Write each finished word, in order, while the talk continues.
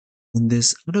In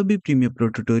this Adobe Premiere Pro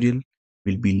tutorial,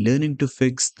 we'll be learning to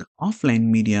fix the offline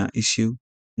media issue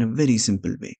in a very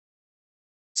simple way.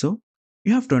 So,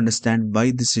 you have to understand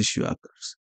why this issue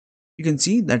occurs. You can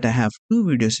see that I have two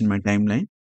videos in my timeline,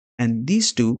 and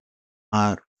these two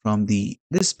are from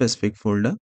this specific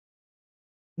folder.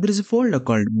 There is a folder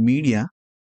called Media,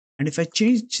 and if I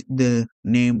change the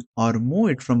name or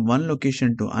move it from one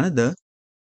location to another,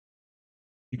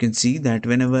 you can see that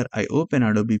whenever I open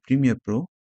Adobe Premiere Pro,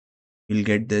 you'll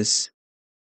get this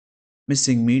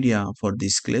missing media for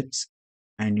these clips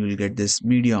and you'll get this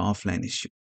media offline issue.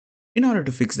 In order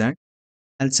to fix that,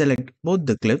 I'll select both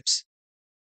the clips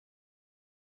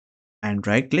and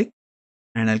right click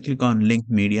and I'll click on link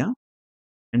media,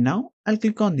 and now I'll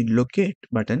click on the locate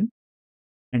button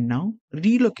and now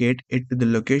relocate it to the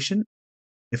location.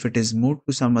 If it is moved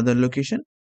to some other location,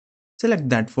 select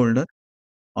that folder,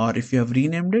 or if you have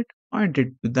renamed it, point it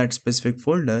to that specific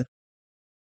folder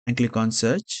and click on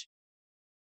search,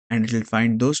 and it will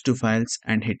find those two files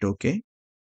and hit OK,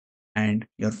 and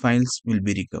your files will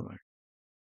be recovered.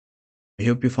 I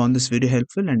hope you found this video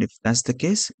helpful, and if that's the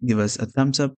case, give us a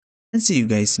thumbs up and see you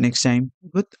guys next time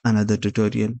with another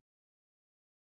tutorial.